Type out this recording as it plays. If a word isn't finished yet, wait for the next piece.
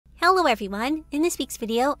Hello everyone! In this week's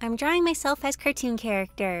video, I'm drawing myself as cartoon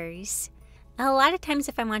characters. A lot of times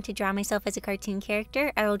if I want to draw myself as a cartoon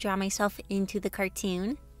character, I will draw myself into the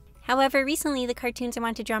cartoon. However, recently the cartoons I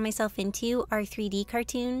want to draw myself into are 3D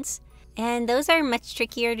cartoons, and those are much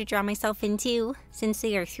trickier to draw myself into since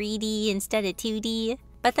they are 3D instead of 2D.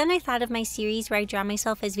 But then I thought of my series where I draw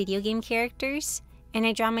myself as video game characters, and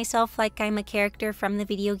I draw myself like I'm a character from the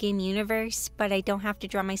video game universe, but I don't have to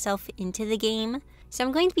draw myself into the game. So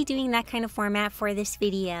I'm going to be doing that kind of format for this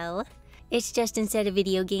video. It's just instead of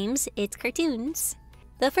video games, it's cartoons.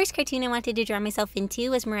 The first cartoon I wanted to draw myself into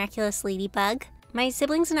was Miraculous Ladybug. My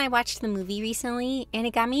siblings and I watched the movie recently, and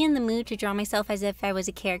it got me in the mood to draw myself as if I was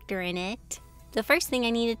a character in it. The first thing I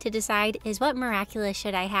needed to decide is what miraculous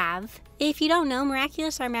should I have. If you don't know,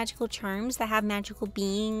 miraculous are magical charms that have magical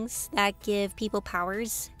beings that give people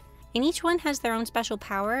powers. And each one has their own special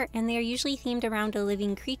power, and they are usually themed around a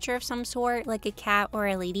living creature of some sort, like a cat or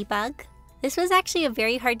a ladybug. This was actually a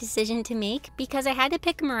very hard decision to make because I had to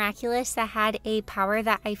pick a miraculous that had a power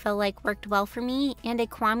that I felt like worked well for me, and a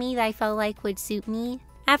kwami that I felt like would suit me.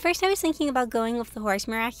 At first I was thinking about going with the horse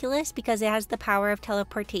miraculous because it has the power of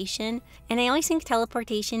teleportation, and I always think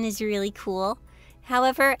teleportation is really cool.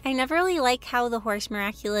 However, I never really like how the horse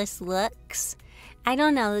miraculous looks. I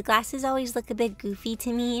don't know, the glasses always look a bit goofy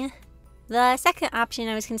to me. The second option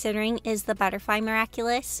I was considering is the butterfly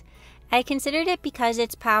miraculous. I considered it because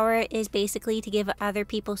its power is basically to give other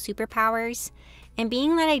people superpowers, and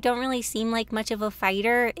being that I don't really seem like much of a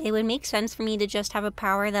fighter, it would make sense for me to just have a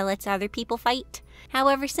power that lets other people fight.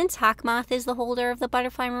 However, since Hawkmoth is the holder of the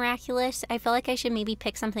butterfly miraculous, I feel like I should maybe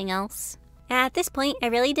pick something else. At this point, I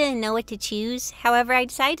really didn't know what to choose. However, I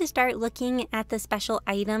decided to start looking at the special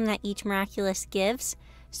item that each miraculous gives.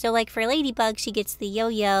 So like for Ladybug, she gets the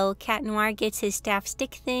yo-yo, Cat Noir gets his staff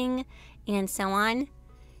stick thing, and so on.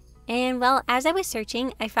 And well, as I was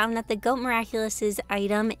searching, I found that the Goat Miraculous's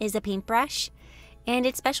item is a paintbrush, and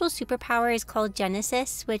its special superpower is called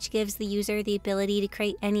Genesis, which gives the user the ability to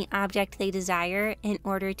create any object they desire in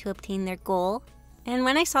order to obtain their goal. And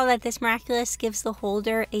when I saw that this miraculous gives the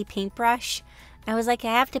holder a paintbrush, I was like,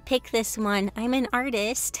 I have to pick this one. I'm an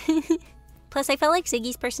artist. Plus, I felt like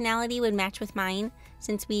Ziggy's personality would match with mine,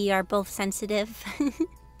 since we are both sensitive.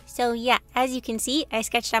 So yeah, as you can see, I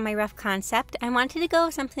sketched out my rough concept. I wanted to go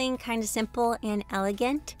with something kind of simple and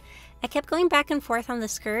elegant. I kept going back and forth on the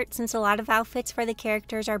skirt since a lot of outfits for the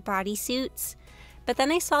characters are bodysuits. But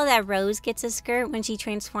then I saw that Rose gets a skirt when she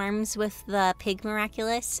transforms with the Pig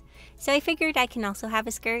Miraculous, so I figured I can also have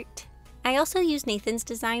a skirt. I also used Nathan's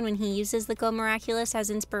design when he uses the Goat Miraculous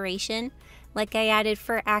as inspiration, like I added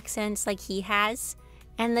fur accents like he has,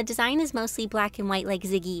 and the design is mostly black and white like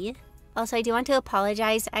Ziggy. Also, I do want to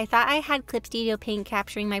apologize. I thought I had Clip Studio Paint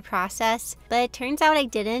capturing my process, but it turns out I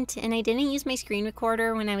didn't, and I didn't use my screen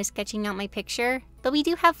recorder when I was sketching out my picture. But we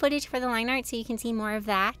do have footage for the line art, so you can see more of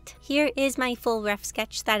that. Here is my full rough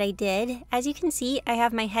sketch that I did. As you can see, I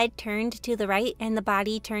have my head turned to the right and the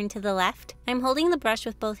body turned to the left. I'm holding the brush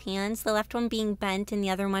with both hands, the left one being bent and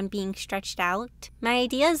the other one being stretched out. My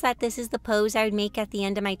idea is that this is the pose I would make at the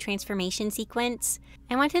end of my transformation sequence.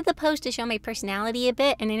 I wanted the pose to show my personality a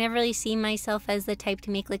bit, and I never really see myself as the type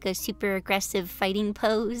to make like a super aggressive fighting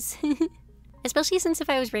pose. Especially since if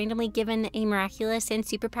I was randomly given a miraculous and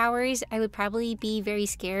superpowers, I would probably be very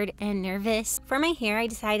scared and nervous. For my hair, I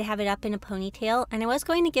decided to have it up in a ponytail, and I was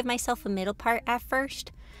going to give myself a middle part at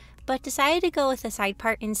first, but decided to go with a side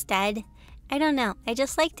part instead. I don't know, I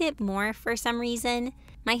just liked it more for some reason.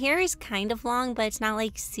 My hair is kind of long, but it's not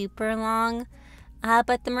like super long.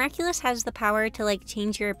 But the miraculous has the power to like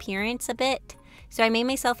change your appearance a bit, so I made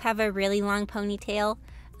myself have a really long ponytail.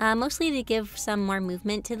 Mostly to give some more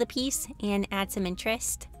movement to the piece and add some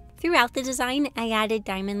interest. Throughout the design, I added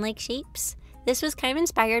diamond-like shapes. This was kind of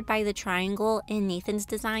inspired by the triangle in Nathan's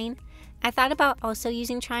design. I thought about also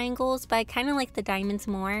using triangles, but I kind of like the diamonds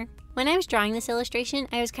more. When I was drawing this illustration,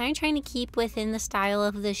 I was kind of trying to keep within the style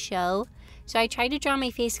of the show. So I tried to draw my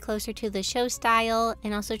face closer to the show style,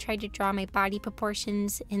 and also tried to draw my body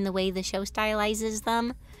proportions in the way the show stylizes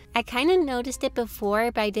them. I kind of noticed it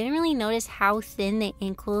before, but I didn't really notice how thin the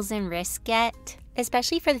ankles and wrists get,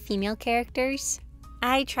 especially for the female characters.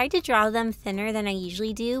 I tried to draw them thinner than I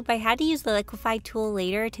usually do, but I had to use the liquify tool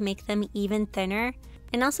later to make them even thinner,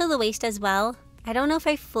 and also the waist as well. I don't know if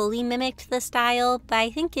I fully mimicked the style, but I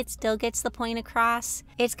think it still gets the point across.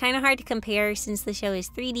 It's kind of hard to compare since the show is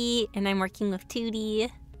 3D and I'm working with 2D,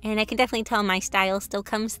 and I can definitely tell my style still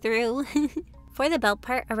comes through. For the belt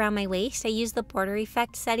part around my waist, I used the border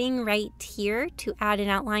effect setting right here to add an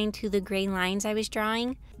outline to the gray lines I was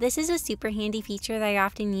drawing. This is a super handy feature that I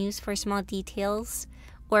often use for small details,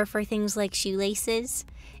 or for things like shoelaces.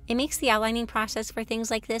 It makes the outlining process for things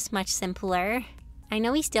like this much simpler. I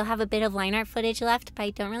know we still have a bit of line art footage left, but I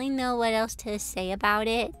don't really know what else to say about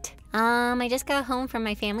it. I just got home from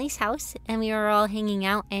my family's house and we were all hanging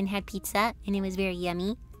out and had pizza and it was very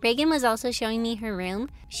yummy. Reagan was also showing me her room.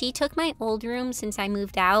 She took my old room since I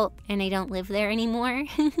moved out and I don't live there anymore.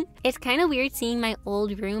 It's kind of weird seeing my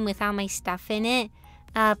old room without my stuff in it.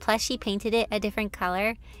 Plus she painted it a different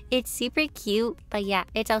color. It's super cute, but yeah,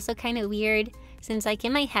 it's also kind of weird since like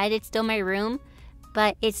in my head it's still my room,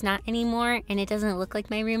 but it's not anymore and it doesn't look like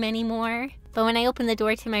my room anymore. But when I open the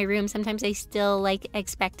door to my room, sometimes I still like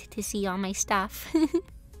expect to see all my stuff.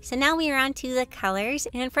 So now we are on to the colors,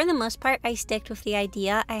 and for the most part I sticked with the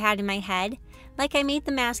idea I had in my head. Like I made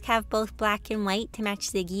the mask have both black and white to match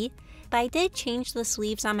Ziggy, but I did change the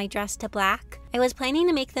sleeves on my dress to black. I was planning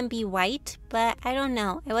to make them be white, but I don't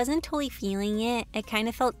know, I wasn't totally feeling it. It kind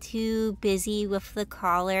of felt too busy with the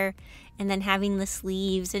collar and then having the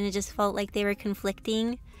sleeves, and it just felt like they were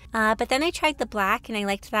conflicting. But then I tried the black and I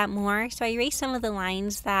liked that more, so I erased some of the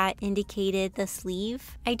lines that indicated the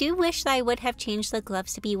sleeve. I do wish that I would have changed the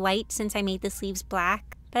gloves to be white since I made the sleeves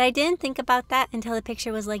black, but I didn't think about that until the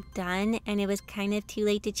picture was like done and it was kind of too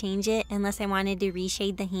late to change it unless I wanted to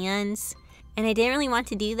reshade the hands, and I didn't really want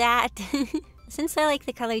to do that. Since I like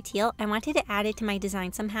the color teal, I wanted to add it to my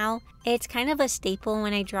design somehow. It's kind of a staple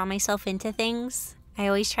when I draw myself into things. I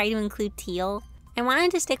always try to include teal. I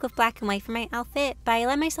wanted to stick with black and white for my outfit, but I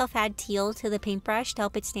let myself add teal to the paintbrush to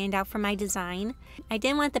help it stand out from my design. I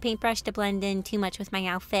didn't want the paintbrush to blend in too much with my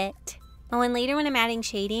outfit. Oh, and later when I'm adding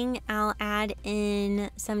shading, I'll add in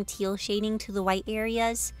some teal shading to the white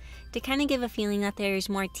areas to kind of give a feeling that there's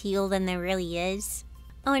more teal than there really is.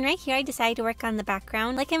 Oh, and right here I decided to work on the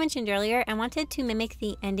background. Like I mentioned earlier, I wanted to mimic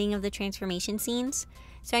the ending of the transformation scenes.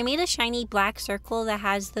 So I made a shiny black circle that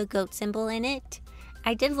has the goat symbol in it.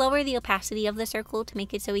 I did lower the opacity of the circle to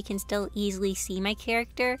make it so we can still easily see my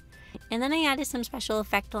character. And then I added some special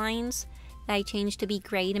effect lines that I changed to be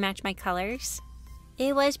gray to match my colors.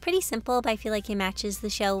 It was pretty simple, but I feel like it matches the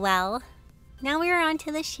show well. Now we are on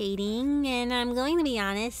to the shading, and I'm going to be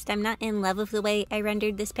honest, I'm not in love with the way I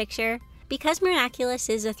rendered this picture. Because Miraculous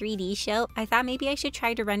is a 3D show, I thought maybe I should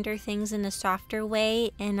try to render things in a softer way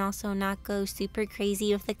and also not go super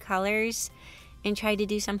crazy with the colors and try to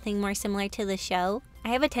do something more similar to the show. I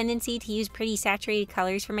have a tendency to use pretty saturated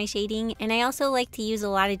colors for my shading, and I also like to use a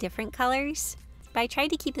lot of different colors. But I tried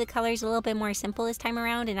to keep the colors a little bit more simple this time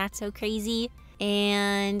around and not so crazy.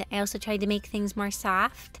 And I also tried to make things more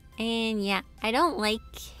soft. And yeah, I don't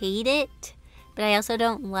hate it, but I also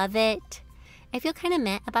don't love it. I feel kind of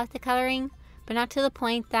meh about the coloring, but not to the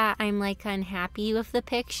point that I'm like unhappy with the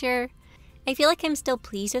picture. I feel like I'm still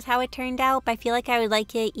pleased with how it turned out, but I feel like I would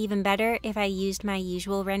like it even better if I used my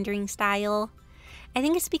usual rendering style. I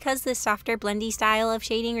think it's because this softer blendy style of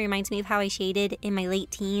shading reminds me of how I shaded in my late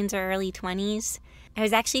teens or early 20s. I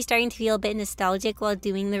was actually starting to feel a bit nostalgic while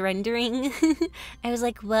doing the rendering. I was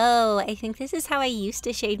like, whoa, I think this is how I used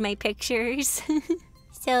to shade my pictures.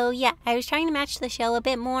 So yeah, I was trying to match the show a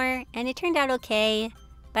bit more, and it turned out okay,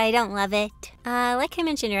 but I don't love it. Like I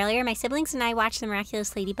mentioned earlier, my siblings and I watched the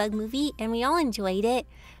Miraculous Ladybug movie, and we all enjoyed it.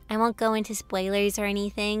 I won't go into spoilers or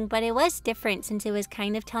anything, but it was different since it was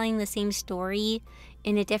kind of telling the same story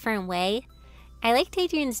in a different way. I liked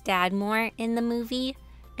Adrian's dad more in the movie.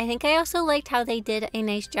 I think I also liked how they did a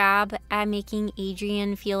nice job at making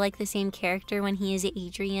Adrian feel like the same character when he is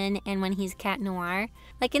Adrian and when he's Cat Noir.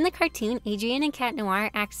 Like in the cartoon, Adrian and Cat Noir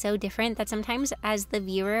act so different that sometimes as the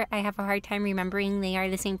viewer, I have a hard time remembering they are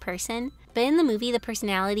the same person. But in the movie, the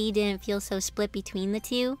personality didn't feel so split between the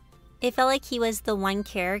two. It felt like he was the one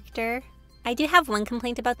character. I do have one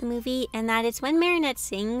complaint about the movie, and that it's when Marinette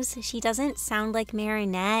sings, she doesn't sound like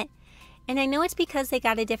Marinette. And I know it's because they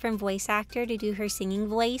got a different voice actor to do her singing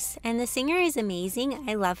voice, and the singer is amazing,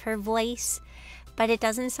 I love her voice, but it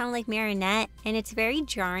doesn't sound like Marinette, and it's very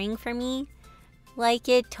jarring for me. Like,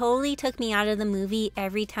 it totally took me out of the movie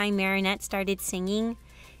every time Marinette started singing.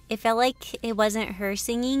 It felt like it wasn't her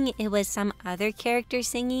singing, it was some other character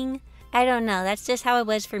singing. I don't know, that's just how it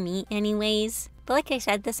was for me anyways. But like I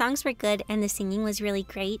said, the songs were good and the singing was really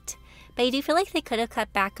great. But I do feel like they could have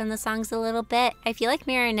cut back on the songs a little bit. I feel like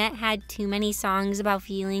Marinette had too many songs about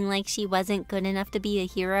feeling like she wasn't good enough to be a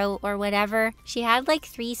hero or whatever. She had like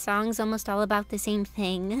 3 songs almost all about the same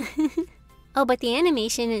thing. Oh, but the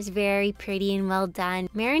animation is very pretty and well done.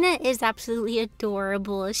 Marinette is absolutely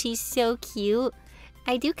adorable. She's so cute.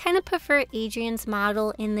 I do kind of prefer Adrian's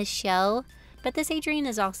model in the show, but this Adrian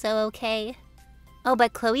is also okay. Oh,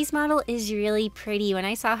 but Chloe's model is really pretty. When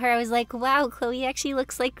I saw her, I was like, wow, Chloe actually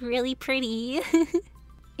looks like really pretty.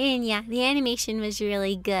 And yeah, the animation was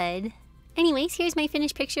really good. Anyways, here's my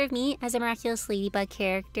finished picture of me as a Miraculous Ladybug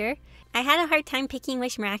character. I had a hard time picking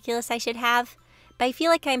which Miraculous I should have, but I feel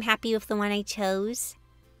like I'm happy with the one I chose.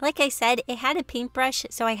 Like I said, it had a paintbrush,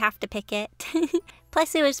 so I have to pick it.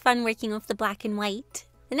 Plus, it was fun working with the black and white.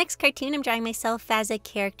 The next cartoon I'm drawing myself as a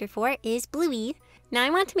character for is Bluey. Now, I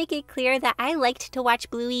want to make it clear that I liked to watch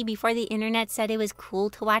Bluey before the internet said it was cool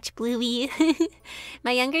to watch Bluey.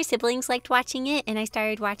 My younger siblings liked watching it, and I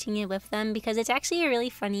started watching it with them because it's actually a really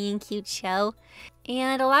funny and cute show.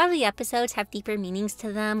 And a lot of the episodes have deeper meanings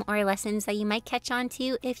to them or lessons that you might catch on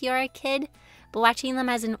to if you're a kid. But watching them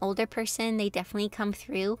as an older person, they definitely come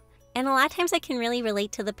through. And a lot of times I can really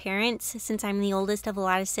relate to the parents since I'm the oldest of a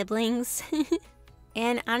lot of siblings.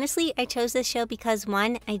 And honestly, I chose this show because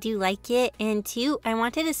 1, I do like it, and 2, I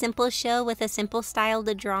wanted a simple show with a simple style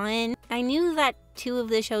to draw in. I knew that 2 of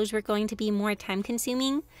the shows were going to be more time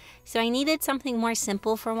consuming, so I needed something more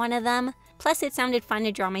simple for one of them. Plus, it sounded fun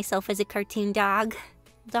to draw myself as a cartoon dog.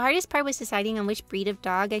 The hardest part was deciding on which breed of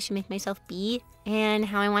dog I should make myself be, and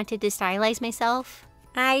how I wanted to stylize myself.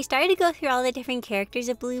 I started to go through all the different characters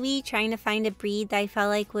of Bluey, trying to find a breed that I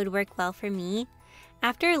felt like would work well for me.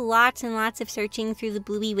 After lots and lots of searching through the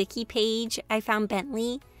Bluey wiki page, I found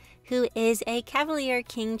Bentley, who is a Cavalier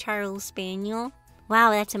King Charles Spaniel. Wow,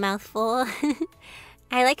 that's a mouthful.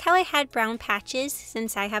 I like how I had brown patches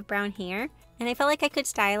since I have brown hair, and I felt like I could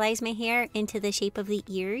stylize my hair into the shape of the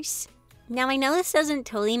ears. Now, I know this doesn't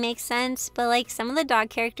totally make sense, but like some of the dog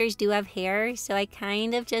characters do have hair, so I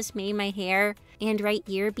kind of just made my hair and right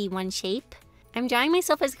ear be one shape. I'm drawing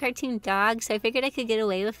myself as a cartoon dog, so I figured I could get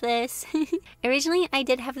away with this. Originally, I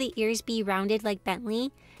did have the ears be rounded like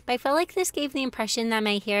Bentley, but I felt like this gave the impression that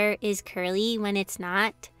my hair is curly when it's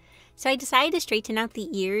not. So I decided to straighten out the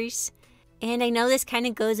ears. And I know this kind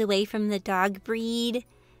of goes away from the dog breed,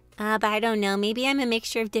 but I don't know. Maybe I'm a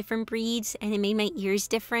mixture of different breeds and it made my ears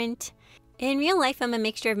different. In real life, I'm a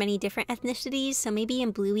mixture of many different ethnicities, so maybe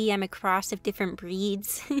in Bluey, I'm a cross of different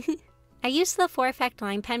breeds. I used the 4-effect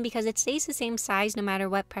line pen because it stays the same size no matter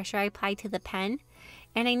what pressure I apply to the pen,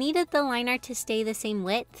 and I needed the line art to stay the same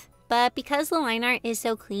width. But because the line art is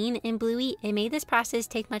so clean in Bluey, it made this process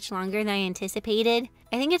take much longer than I anticipated.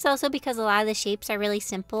 I think it's also because a lot of the shapes are really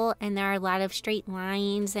simple and there are a lot of straight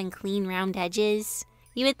lines and clean round edges.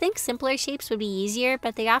 You would think simpler shapes would be easier,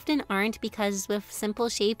 but they often aren't because with simple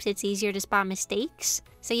shapes it's easier to spot mistakes.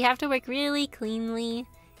 So you have to work really cleanly,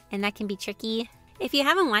 and that can be tricky. If you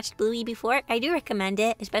haven't watched Bluey before, I do recommend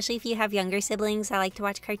it, especially if you have younger siblings that like to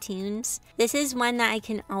watch cartoons. This is one that I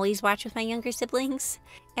can always watch with my younger siblings.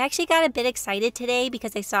 I actually got a bit excited today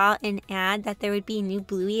because I saw an ad that there would be new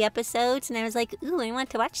Bluey episodes, and I was like, ooh, I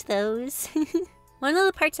want to watch those. One of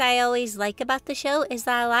the parts I always like about the show is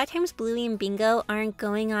that a lot of times Bluey and Bingo aren't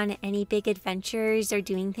going on any big adventures or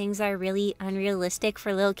doing things that are really unrealistic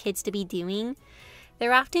for little kids to be doing.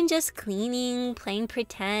 They're often just cleaning, playing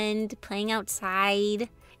pretend, playing outside,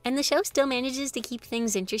 and the show still manages to keep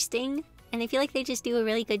things interesting, and I feel like they just do a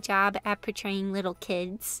really good job at portraying little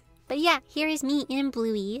kids. But yeah, here is me in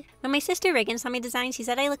Bluey. When my sister Reagan saw my design, she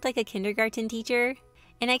said I looked like a kindergarten teacher,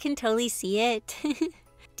 and I can totally see it.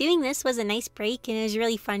 Doing this was a nice break, and it was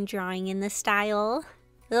really fun drawing in this style.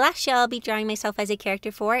 The last show I'll be drawing myself as a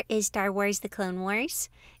character for is Star Wars: The Clone Wars.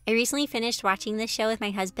 I recently finished watching this show with my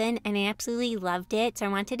husband and I absolutely loved it, so I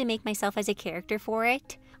wanted to make myself as a character for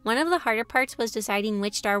it. One of the harder parts was deciding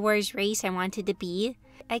which Star Wars race I wanted to be.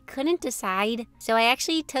 I couldn't decide, so I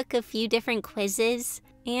actually took a few different quizzes,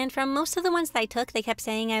 and from most of the ones that I took, they kept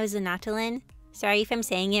saying I was a Nautolan. Sorry if I'm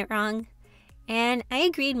saying it wrong. And I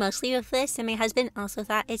agreed mostly with this, and my husband also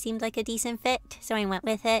thought it seemed like a decent fit, so I went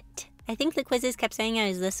with it. I think the quizzes kept saying I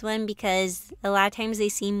was this one because a lot of times they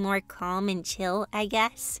seem more calm and chill, I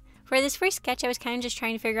guess. For this first sketch, I was kind of just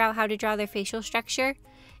trying to figure out how to draw their facial structure.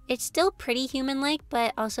 It's still pretty human-like,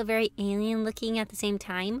 but also very alien-looking at the same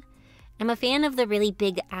time. I'm a fan of the really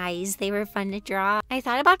big eyes. They were fun to draw. I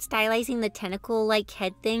thought about stylizing the tentacle-like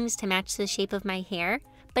head things to match the shape of my hair,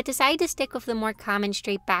 but decided to stick with the more common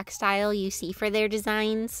straight back style you see for their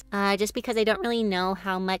designs, just because I don't really know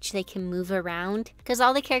how much they can move around, because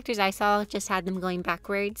all the characters I saw just had them going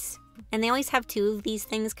backwards. And they always have two of these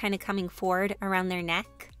things kind of coming forward around their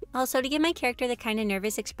neck. Also, to give my character the kind of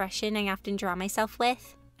nervous expression I often draw myself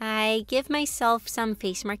with, I give myself some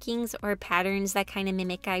face markings or patterns that kind of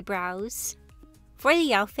mimic eyebrows. For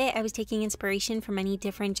the outfit, I was taking inspiration from many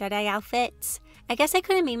different Jedi outfits. I guess I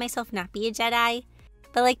could have made myself not be a Jedi,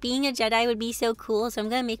 but like being a Jedi would be so cool, so I'm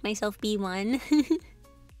gonna make myself be one.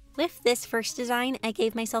 With this first design, I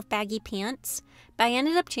gave myself baggy pants, but I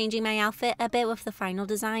ended up changing my outfit a bit with the final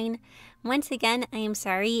design. Once again, I am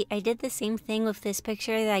sorry, I did the same thing with this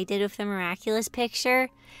picture that I did with the Miraculous picture,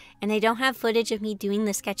 and I don't have footage of me doing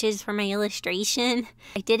the sketches for my illustration.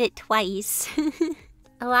 I did it twice.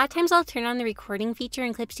 A lot of times I'll turn on the recording feature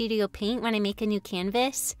in Clip Studio Paint when I make a new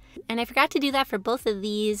canvas, and I forgot to do that for both of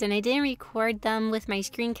these, and I didn't record them with my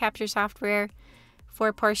screen capture software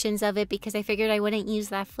for portions of it because I figured I wouldn't use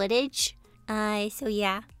that footage. So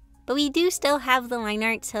yeah. But we do still have the line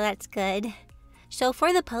art, so that's good. So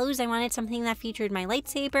for the pose, I wanted something that featured my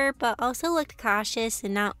lightsaber, but also looked cautious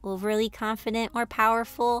and not overly confident or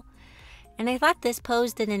powerful. And I thought this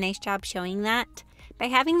pose did a nice job showing that. By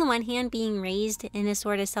having the one hand being raised in a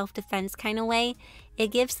sort of self-defense kind of way,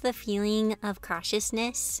 it gives the feeling of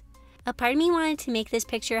cautiousness. A part of me wanted to make this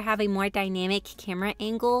picture have a more dynamic camera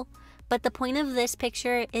angle, but the point of this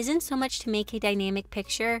picture isn't so much to make a dynamic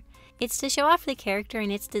picture, it's to show off the character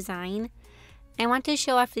and its design. I want to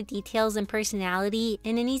show off the details and personality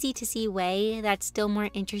in an easy to see way that's still more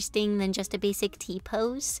interesting than just a basic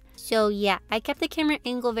T-pose. So yeah, I kept the camera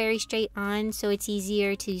angle very straight on so it's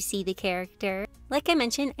easier to see the character. Like I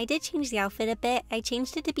mentioned, I did change the outfit a bit. I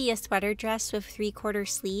changed it to be a sweater dress with 3/4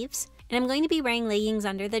 sleeves, and I'm going to be wearing leggings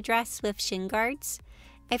under the dress with shin guards.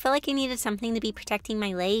 I felt like I needed something to be protecting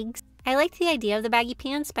my legs. I liked the idea of the baggy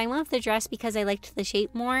pants, but I went with the dress because I liked the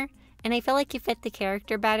shape more, and I felt like it fit the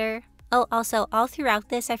character better. Oh, also, all throughout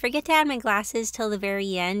this, I forget to add my glasses till the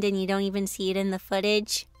very end, and you don't even see it in the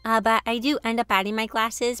footage. But I do end up adding my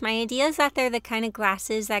glasses. My idea is that they're the kind of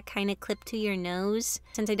glasses that kind of clip to your nose.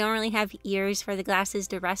 Since I don't really have ears for the glasses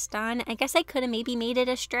to rest on, I guess I could have maybe made it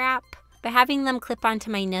a strap. But having them clip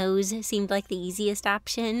onto my nose seemed like the easiest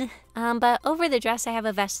option. But over the dress, I have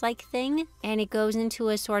a vest-like thing, and it goes into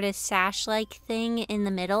a sort of sash-like thing in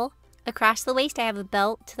the middle. Across the waist, I have a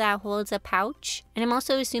belt that holds a pouch, and I'm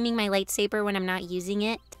also assuming my lightsaber when I'm not using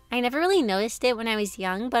it. I never really noticed it when I was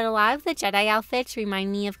young, but a lot of the Jedi outfits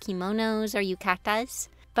remind me of kimonos or yukatas.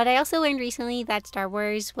 But I also learned recently that Star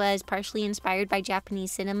Wars was partially inspired by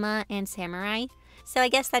Japanese cinema and samurai, so I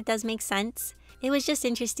guess that does make sense. It was just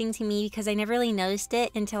interesting to me because I never really noticed it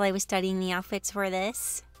until I was studying the outfits for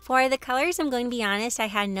this. For the colors, I'm going to be honest, I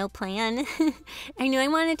had no plan. I knew I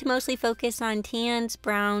wanted to mostly focus on tans,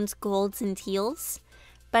 browns, golds, and teals,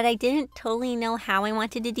 but I didn't totally know how I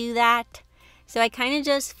wanted to do that. So I kind of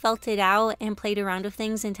just felt it out and played around with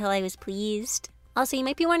things until I was pleased. Also, you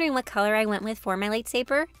might be wondering what color I went with for my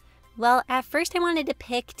lightsaber. Well, at first I wanted to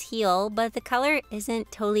pick teal, but the color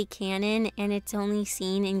isn't totally canon and it's only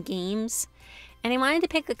seen in games. And I wanted to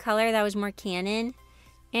pick a color that was more canon.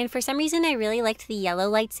 And for some reason, I really liked the yellow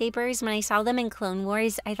lightsabers. When I saw them in Clone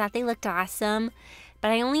Wars, I thought they looked awesome, but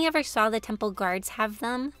I only ever saw the temple guards have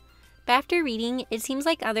them. But after reading, it seems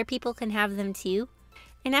like other people can have them too.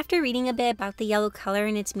 And after reading a bit about the yellow color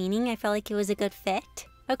and its meaning, I felt like it was a good fit.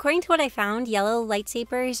 According to what I found, yellow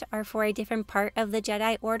lightsabers are for a different part of the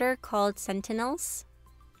Jedi Order called Sentinels.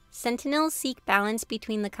 Sentinels seek balance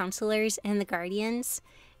between the counselors and the guardians,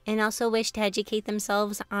 and also wish to educate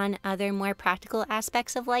themselves on other more practical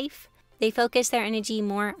aspects of life. They focus their energy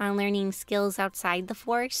more on learning skills outside the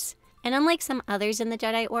Force, and unlike some others in the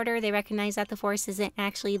Jedi Order, they recognize that the Force isn't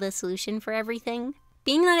actually the solution for everything.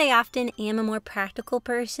 Being that I often am a more practical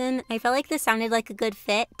person, I felt like this sounded like a good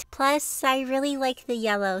fit. Plus, I really like the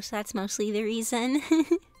yellow, so that's mostly the reason.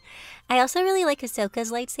 I also really like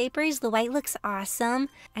Ahsoka's lightsabers. The white looks awesome.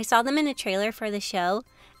 I saw them in a trailer for the show.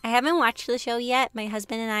 I haven't watched the show yet. My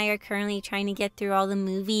husband and I are currently trying to get through all the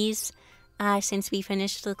movies since we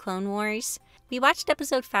finished the Clone Wars. We watched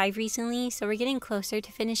episode 5 recently, so we're getting closer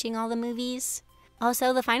to finishing all the movies.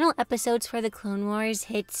 Also, the final episodes for the Clone Wars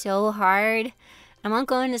hit so hard. I won't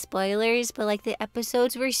go into spoilers, but like the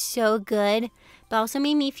episodes were so good, but also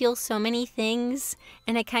made me feel so many things,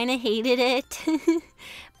 and I kind of hated it.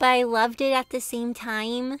 But I loved it at the same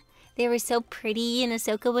time. They were so pretty, and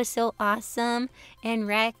Ahsoka was so awesome, and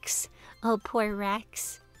Rex. Oh, poor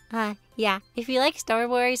Rex. Yeah, if you like Star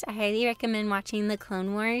Wars, I highly recommend watching the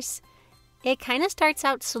Clone Wars. It kind of starts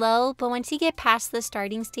out slow, but once you get past the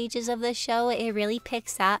starting stages of the show, it really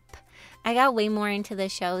picks up. I got way more into the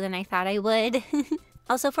show than I thought I would.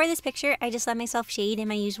 Also, for this picture, I just let myself shade in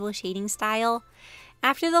my usual shading style.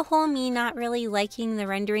 After the whole me not really liking the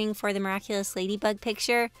rendering for the Miraculous Ladybug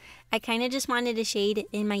picture, I kind of just wanted to shade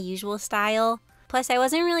in my usual style. Plus, I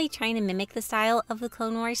wasn't really trying to mimic the style of the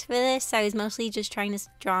Clone Wars for this. I was mostly just trying to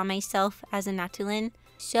draw myself as a Natulin.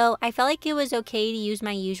 So I felt like it was okay to use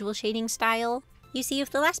my usual shading style. You see,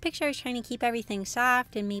 with the last picture, I was trying to keep everything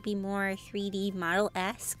soft and maybe more 3D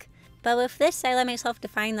model-esque. But with this, I let myself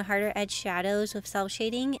define the harder edge shadows with cell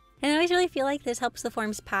shading, and I always really feel like this helps the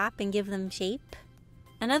forms pop and give them shape.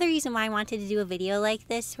 Another reason why I wanted to do a video like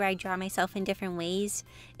this, where I draw myself in different ways,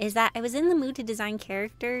 is that I was in the mood to design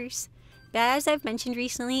characters. But as I've mentioned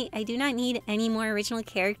recently, I do not need any more original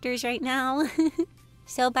characters right now.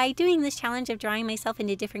 So by doing this challenge of drawing myself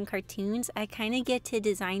into different cartoons, I kind of get to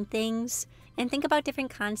design things and think about different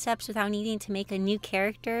concepts without needing to make a new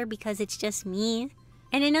character because it's just me.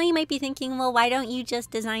 And I know you might be thinking, well, why don't you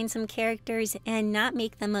just design some characters and not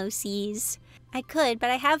make them OCs? I could, but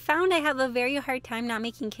I have found I have a very hard time not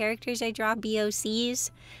making characters I draw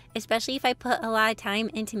BOCs, especially if I put a lot of time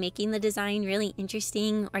into making the design really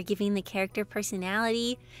interesting or giving the character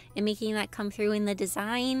personality and making that come through in the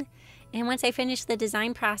design. And once I finish the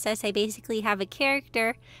design process, I basically have a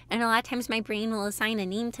character, and a lot of times my brain will assign a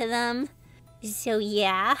name to them. So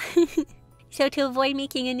yeah. So to avoid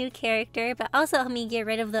making a new character, but also help me get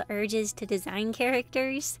rid of the urges to design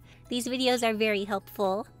characters, these videos are very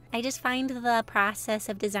helpful. I just find the process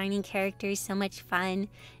of designing characters so much fun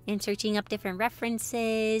and searching up different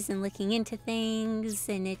references and looking into things,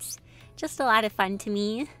 and it's just a lot of fun to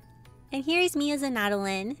me. And here's me as a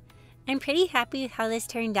Nautilin. I'm pretty happy with how this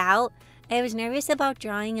turned out. I was nervous about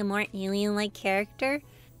drawing a more alien-like character,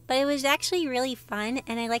 but it was actually really fun,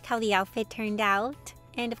 and I like how the outfit turned out.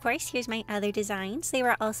 And of course, here's my other designs. They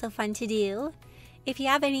were also fun to do. If you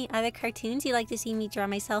have any other cartoons you'd like to see me draw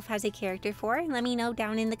myself as a character for, let me know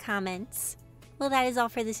down in the comments. Well, that is all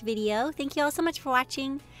for this video. Thank you all so much for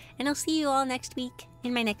watching, and I'll see you all next week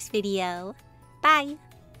in my next video. Bye!